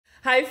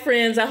Hi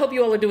friends, I hope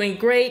you all are doing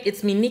great.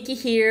 It's me, Nikki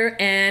here,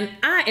 and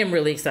I am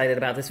really excited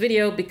about this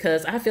video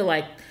because I feel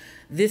like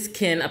this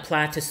can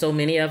apply to so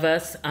many of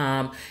us.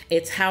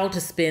 It's how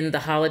to spend the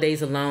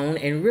holidays alone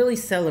and really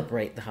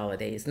celebrate the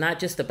holidays, not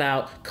just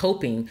about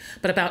coping,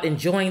 but about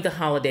enjoying the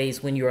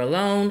holidays when you're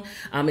alone.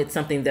 It's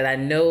something that I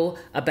know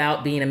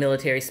about being a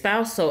military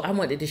spouse, so I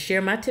wanted to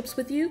share my tips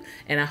with you,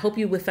 and I hope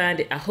you will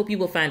find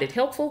it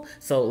helpful.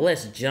 So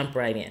let's jump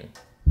right in.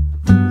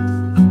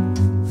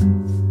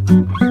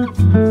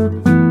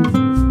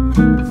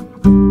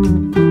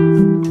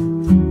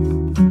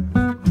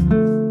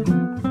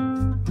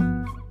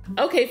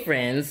 Okay,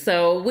 friends,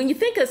 so when you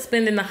think of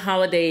spending the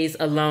holidays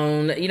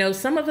alone,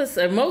 some of us,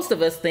 or most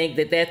of us, think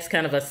that that's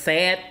kind of a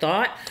sad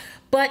thought,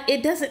 but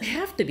it doesn't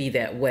have to be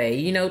that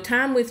way.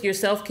 Time with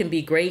yourself can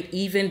be great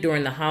even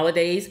during the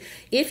holidays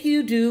if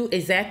you do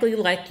exactly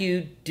like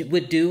you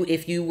would do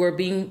if you were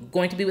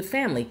going to be with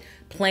family.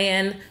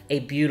 Plan a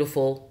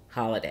beautiful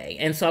holiday.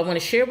 And so I want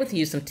to share with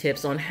you some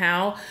tips on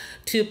how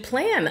to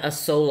plan a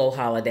solo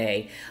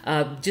holiday.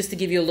 Just to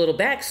give you a little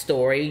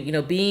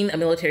backstory, being a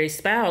military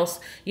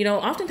spouse,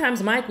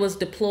 oftentimes Mike was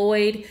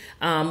deployed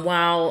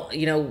while,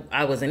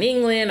 I was in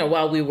England or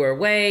while we were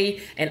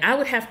away, and I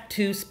would have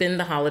to spend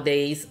the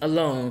holidays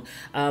alone.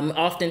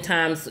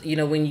 Oftentimes,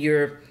 when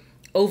you're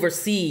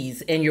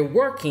overseas and you're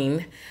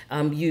working,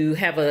 you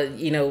have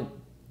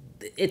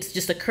it's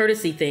just a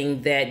courtesy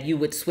thing that you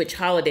would switch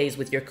holidays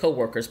with your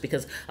coworkers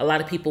because a lot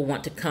of people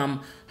want to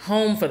come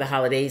home for the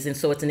holidays. And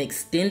so it's an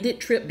extended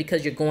trip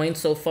because you're going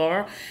so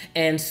far.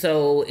 And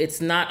so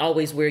it's not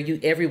always where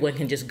everyone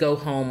can just go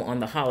home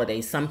on the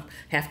holidays. Some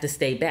have to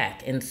stay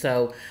back. And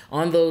so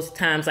on those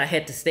times I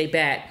had to stay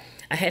back,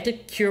 I had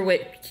to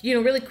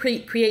really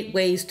create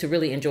ways to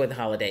really enjoy the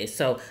holidays.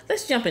 So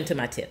let's jump into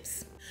my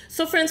tips.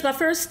 So friends, my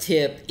first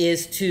tip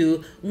is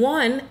to,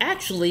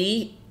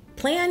 actually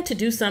plan to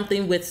do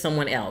something with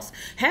someone else.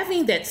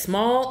 Having that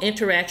small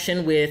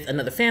interaction with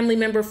another family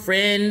member,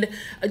 friend,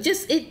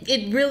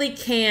 it really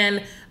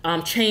can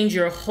change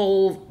your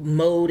whole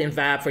mode and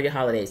vibe for your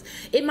holidays.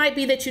 It might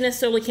be that you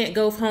necessarily can't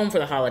go home for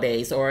the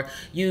holidays, or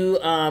you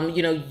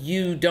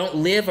don't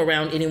live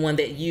around anyone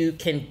that you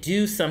can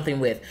do something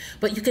with,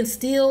 but you can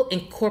still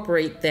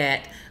incorporate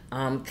that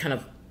kind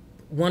of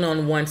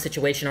one-on-one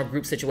situation or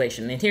group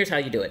situation. And here's how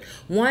you do it.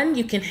 One,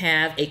 you can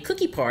have a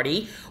cookie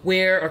party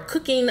a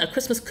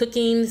Christmas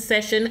cooking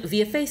session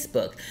via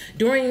Facebook.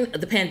 During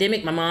the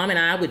pandemic, my mom and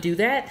I would do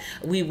that.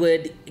 We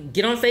would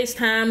get on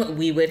FaceTime.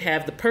 We would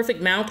have the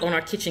perfect mount on our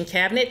kitchen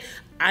cabinet.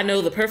 I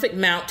know the perfect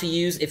mount to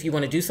use if you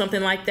want to do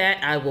something like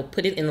that. I will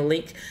put it in the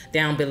link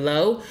down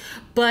below.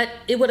 But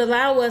it would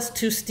allow us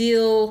to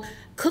still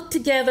cook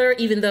together,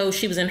 even though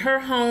she was in her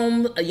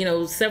home,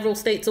 several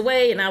states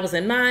away, and I was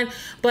in mine.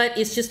 But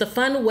it's just a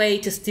fun way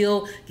to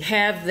still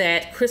have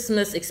that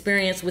Christmas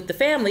experience with the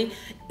family,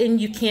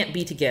 and you can't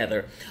be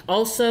together.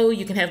 Also,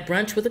 you can have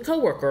brunch with a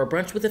coworker or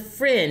brunch with a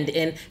friend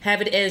and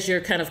have it as your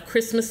kind of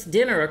Christmas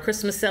dinner or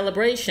Christmas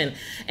celebration.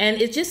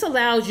 And it just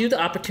allows you the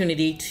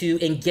opportunity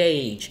to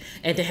engage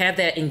and to have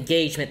that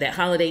engagement, that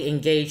holiday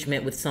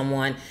engagement with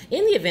someone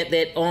in the event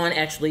that on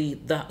actually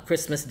the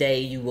Christmas day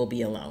you will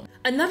be alone.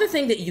 Another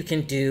thing that you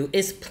can do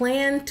is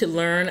plan to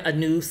learn a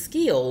new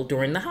skill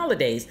during the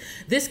holidays.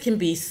 This can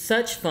be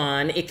such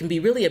fun. It can be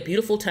really a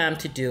beautiful time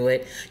to do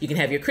it. You can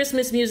have your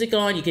Christmas music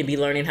on. You can be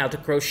learning how to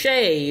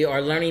crochet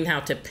or learning how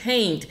to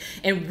paint,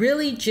 and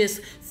really just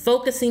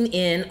focusing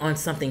in on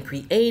something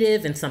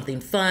creative and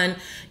something fun.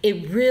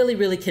 It really,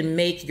 really can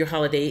make your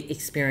holiday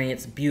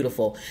experience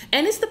beautiful.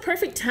 And it's the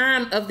perfect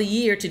time of the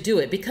year to do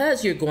it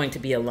because you're going to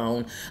be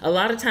alone. A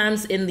lot of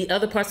times in the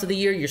other parts of the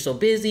year, you're so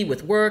busy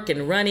with work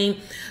and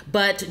running.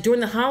 But during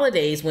the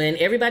holidays, when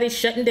everybody's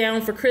shutting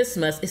down for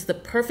Christmas, it's the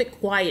perfect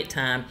quiet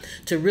time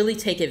to really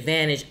take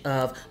advantage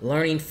of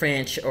learning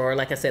French, or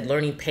like I said,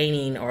 learning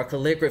painting or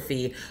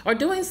calligraphy, or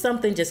doing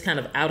something just kind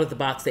of out of the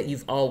box that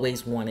you've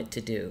always wanted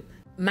to do.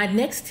 My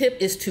next tip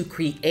is to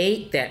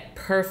create that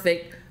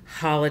perfect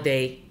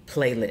holiday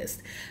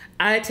playlist.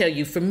 I tell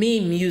you, for me,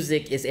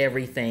 music is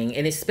everything.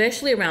 And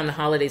especially around the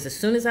holidays, as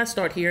soon as I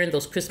start hearing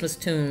those Christmas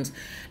tunes,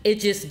 it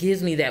just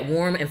gives me that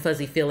warm and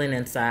fuzzy feeling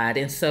inside.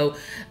 And so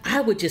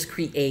I would just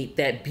create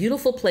that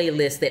beautiful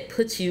playlist that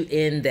puts you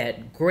in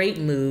that great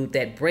mood,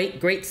 that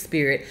great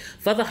spirit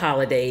for the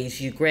holidays.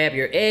 You grab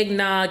your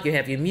eggnog, you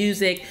have your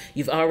music,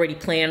 you've already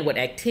planned what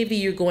activity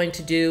you're going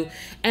to do,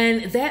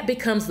 and that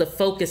becomes the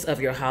focus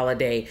of your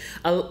holiday.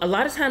 A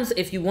lot of times,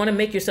 if you want to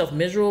make yourself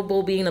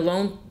miserable being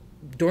alone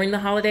during the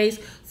holidays,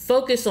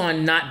 focus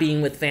on not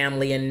being with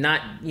family and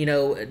not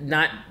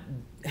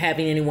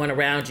having anyone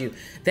around you.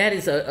 That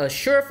is a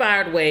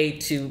surefire way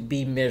to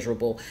be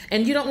miserable.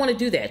 And you don't want to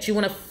do that. You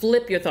want to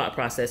flip your thought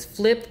process,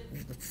 flip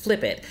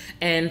it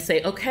and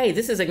say, okay,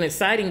 this is an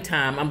exciting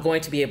time. I'm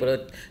going to be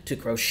able to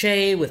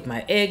crochet with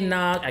my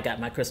eggnog. I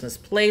got my Christmas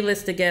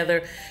playlist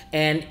together.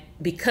 And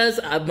because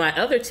of my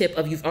other tip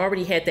of you've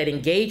already had that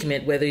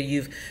engagement, whether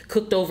you've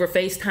cooked over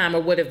FaceTime or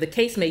whatever the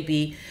case may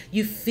be,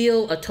 you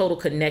feel a total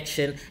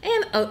connection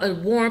and a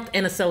warmth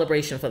and a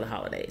celebration for the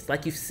holidays,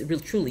 like you've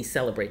really truly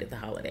celebrated the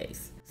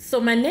holidays. So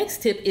my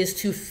next tip is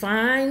to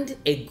find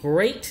a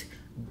great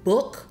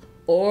book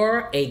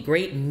or a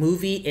great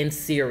movie and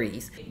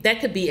series. That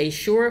could be a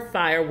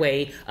surefire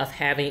way of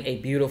having a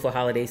beautiful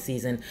holiday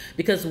season,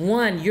 because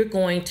one, you're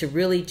going to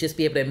really just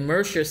be able to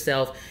immerse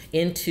yourself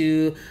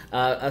into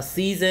a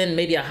season,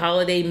 maybe a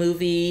holiday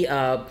movie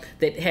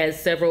that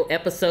has several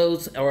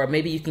episodes, or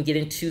maybe you can get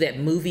into that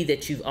movie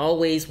that you've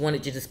always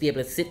wanted to just be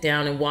able to sit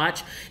down and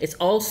watch. It's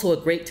also a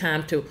great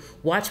time to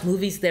watch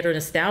movies that are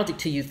nostalgic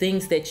to you,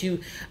 things that you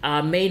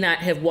may not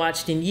have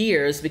watched in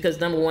years, because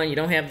number one, you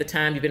don't have the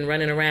time, you've been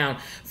running around.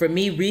 For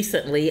me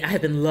recently, I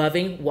have been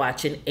loving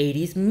watching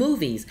 80s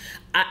movies.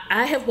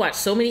 I have watched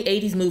so many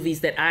 80s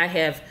movies that I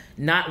have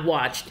not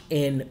watched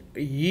in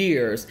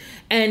years.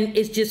 And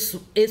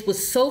it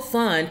was so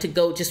fun to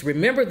go just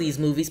remember these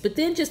movies, but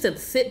then just to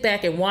sit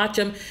back and watch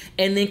them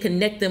and then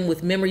connect them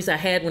with memories I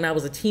had when I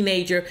was a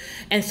teenager.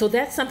 And so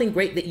that's something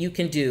great that you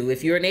can do.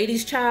 If you're an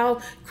 80s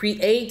child,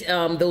 create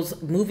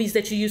those movies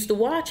that you used to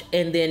watch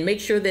and then make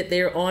sure that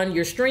they're on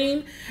your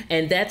stream.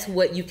 And that's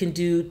what you can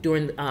do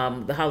during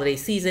the holiday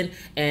season.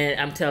 And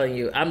I'm telling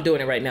you, I'm doing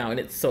it right now and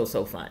it's so,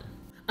 so fun.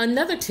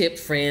 Another tip,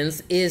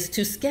 friends, is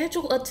to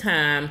schedule a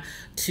time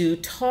to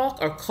talk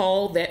or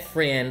call that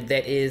friend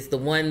that is the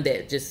one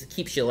that just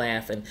keeps you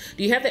laughing.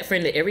 Do you have that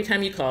friend that every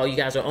time you call, you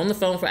guys are on the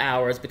phone for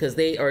hours because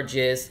they are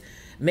just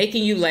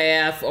making you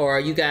laugh, or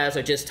you guys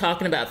are just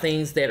talking about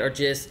things that are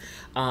just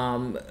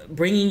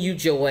bringing you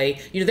joy?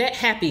 You know, that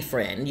happy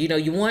friend. You know,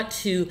 you want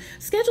to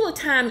schedule a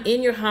time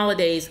in your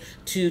holidays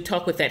to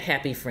talk with that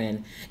happy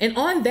friend. And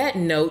on that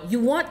note, you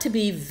want to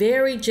be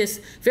very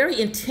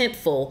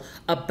intentful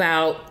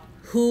about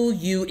who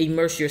you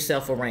immerse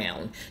yourself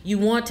around. You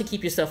want to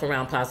keep yourself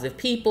around positive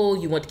people.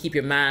 You want to keep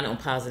your mind on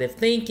positive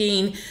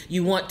thinking.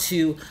 You want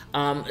to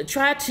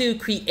try to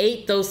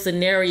create those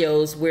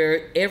scenarios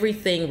where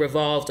everything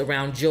revolves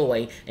around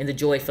joy and the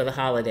joy for the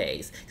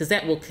holidays, because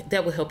that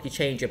will help you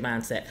change your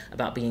mindset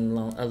about being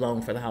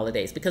alone for the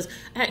holidays. Because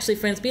actually,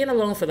 friends, being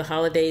alone for the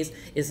holidays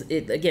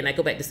again, I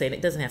go back to saying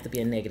it doesn't have to be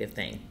a negative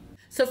thing.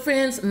 So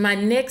friends, my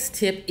next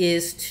tip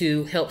is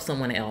to help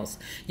someone else.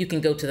 You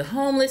can go to the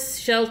homeless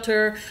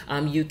shelter,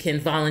 you can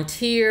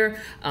volunteer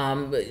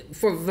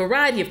for a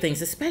variety of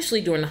things,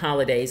 especially during the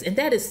holidays. And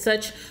that is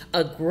such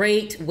a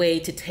great way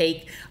to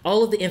take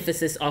all of the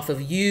emphasis off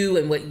of you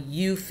and what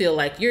you feel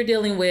like you're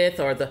dealing with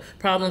or the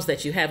problems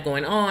that you have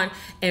going on,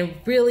 and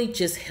really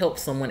just help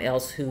someone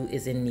else who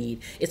is in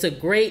need. It's a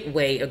great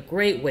way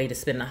to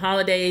spend the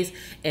holidays.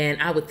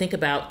 And I would think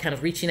about kind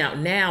of reaching out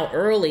now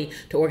early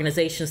to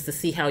organizations to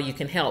see how you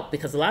can help,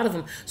 because a lot of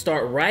them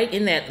start right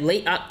in that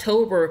late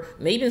October,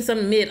 maybe in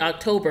some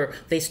mid-October,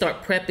 they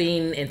start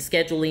prepping and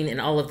scheduling and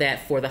all of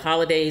that for the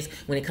holidays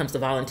when it comes to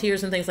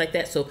volunteers and things like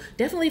that. So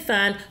definitely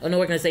find an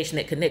organization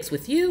that connects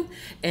with you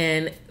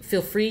and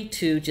feel free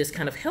to just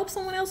kind of help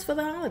someone else for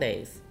the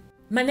holidays.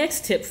 My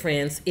next tip,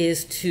 friends,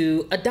 is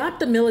to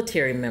adopt a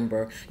military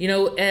member. You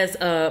know, as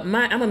I'm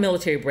a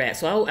military brat,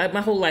 so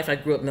my whole life I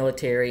grew up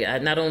military.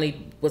 Not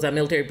only was I a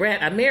military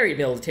brat, I married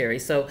military.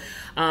 So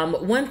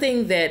one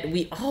thing that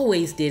we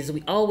always did is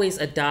we always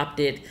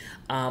adopted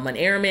an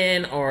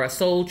airman or a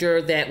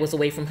soldier that was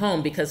away from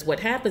home, because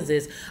what happens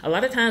is a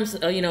lot of times,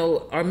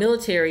 our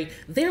military,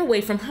 they're away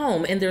from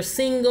home and they're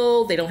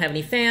single, they don't have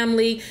any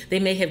family, they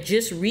may have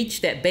just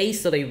reached that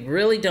base, so they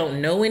really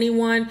don't know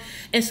anyone.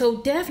 And so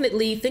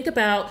definitely think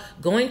about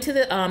going to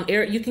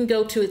the you can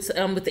go to,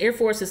 with the Air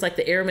Force, it's like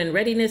the Airman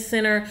Readiness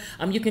Center.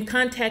 You can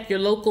contact your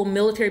local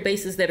military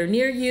bases that are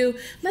near you,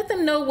 let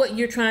them know what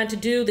you're trying to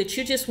do, that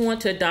you just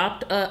want to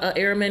adopt a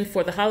airman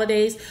for the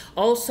holidays.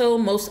 Also,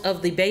 most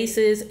of the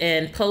bases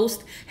and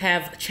posts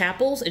have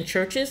chapels and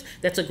churches.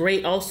 That's a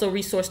great also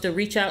resource to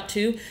reach out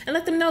to and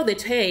let them know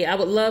that, hey, I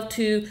would love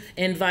to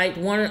invite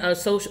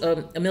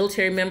a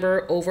military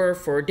member over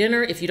for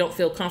dinner. If you don't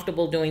feel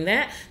comfortable doing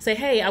that, say,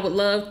 hey, I would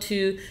love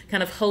to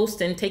kind of host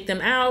and take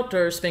them out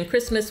or spend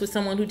Christmas with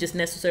someone who just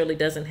necessarily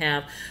doesn't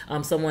have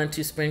someone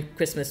to spend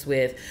Christmas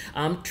with.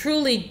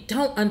 Truly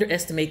don't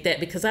underestimate that,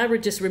 because I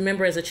would just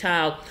remember as a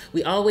child,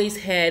 we always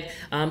had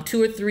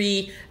 2 or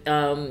 3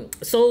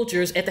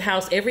 soldiers at the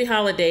house every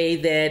holiday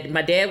that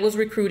my dad was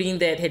recruiting,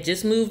 that had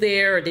just moved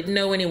there or didn't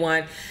know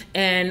anyone.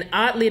 And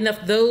oddly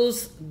enough,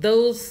 those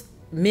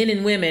men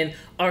and women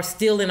are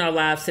still in our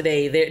lives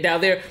today.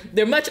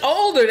 They're much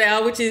older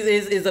now, which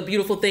is a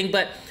beautiful thing,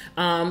 but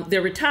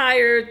they're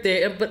retired.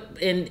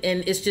 And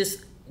it's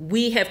just,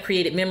 we have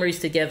created memories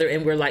together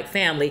and we're like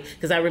family,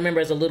 because I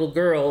remember as a little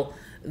girl,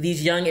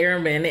 these young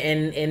airmen,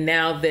 and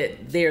now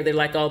that they're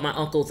like all my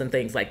uncles and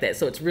things like that.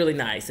 So it's really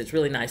nice. It's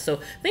really nice. So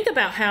think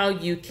about how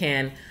you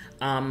can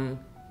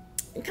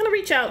kind of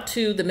reach out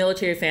to the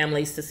military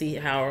families to see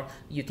how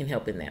you can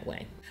help in that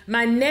way.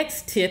 My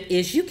next tip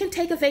is you can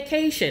take a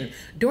vacation.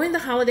 During the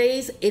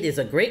holidays, it is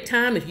a great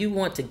time if you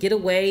want to get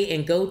away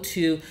and go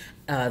to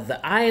the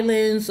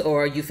islands,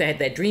 or you've had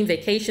that dream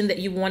vacation that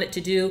you wanted to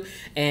do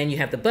and you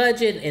have the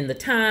budget and the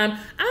time.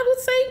 I would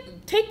say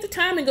take the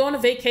time and go on a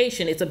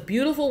vacation. It's a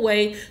beautiful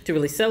way to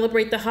really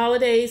celebrate the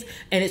holidays,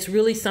 and it's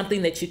really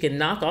something that you can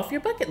knock off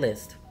your bucket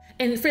list.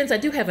 And friends, I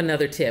do have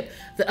another tip.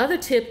 The other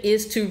tip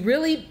is to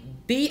really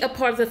be a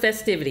part of the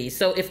festivities.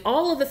 So if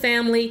all of the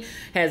family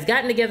has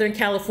gotten together in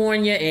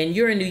California and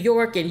you're in New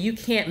York and you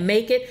can't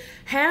make it,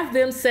 have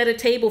them set a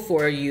table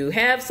for you.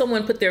 Have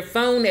someone put their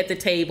phone at the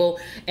table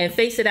and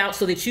face it out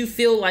so that you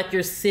feel like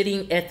you're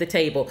sitting at the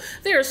table.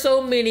 There are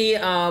so many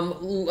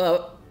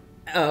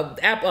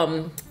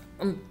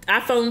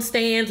iPhone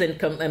stands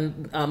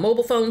and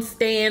mobile phone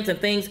stands and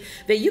things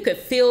that you could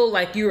feel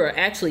like you are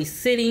actually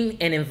sitting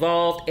and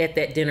involved at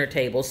that dinner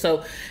table.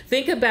 So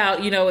think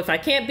about, if I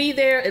can't be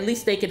there, at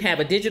least they can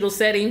have a digital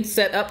setting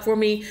set up for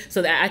me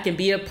so that I can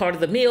be a part of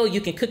the meal.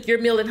 You can cook your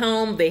meal at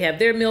home. They have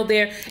their meal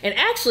there. And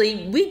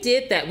actually, we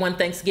did that one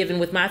Thanksgiving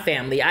with my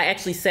family. I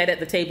actually sat at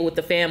the table with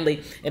the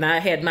family and I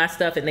had my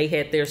stuff and they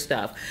had their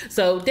stuff.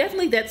 So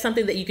definitely that's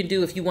something that you can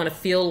do if you want to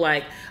feel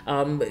like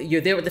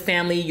you're there with the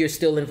family, you're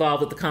still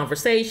involved with the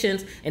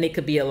conversations, and it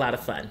could be a lot of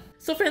fun.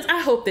 So friends,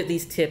 I hope that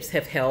these tips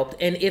have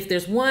helped. And if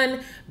there's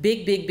one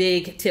big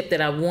tip that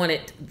I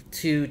wanted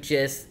to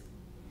just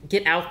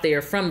get out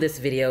there from this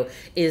video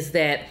is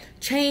that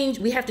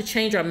we have to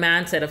change our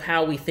mindset of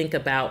how we think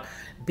about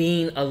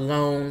being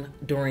alone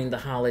during the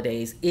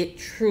holidays. It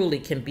truly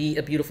can be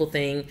a beautiful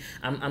thing.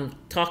 I'm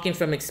talking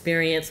from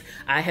experience.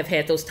 I have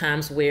had those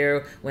times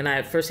where when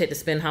I first had to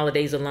spend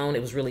holidays alone,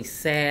 it was really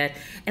sad.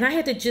 And I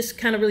had to just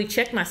kind of really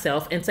check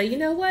myself and say, you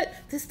know what?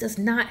 This does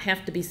not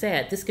have to be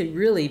sad. This could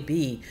really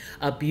be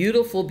a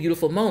beautiful,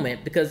 beautiful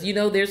moment because,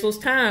 there's those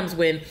times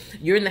when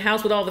you're in the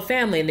house with all the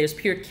family and there's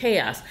pure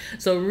chaos.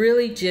 So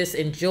really just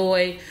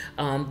enjoy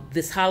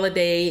this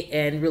holiday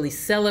and really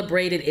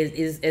celebrate it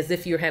as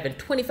if you're having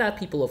 25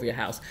 people over your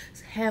house.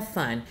 Have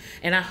fun.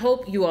 And I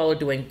hope you all are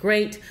doing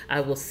great.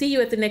 I will see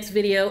you at the next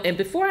video. And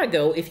before I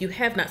go, if you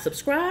have not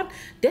subscribed,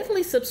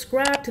 definitely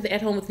subscribe to the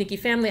At Home with Nikki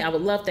family. I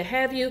would love to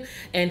have you.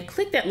 And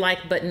click that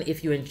like button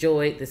if you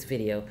enjoyed this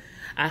video.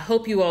 I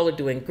hope you all are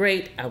doing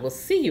great. I will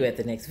see you at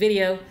the next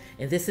video.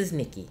 And this is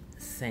Nikki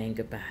saying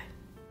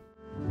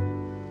goodbye.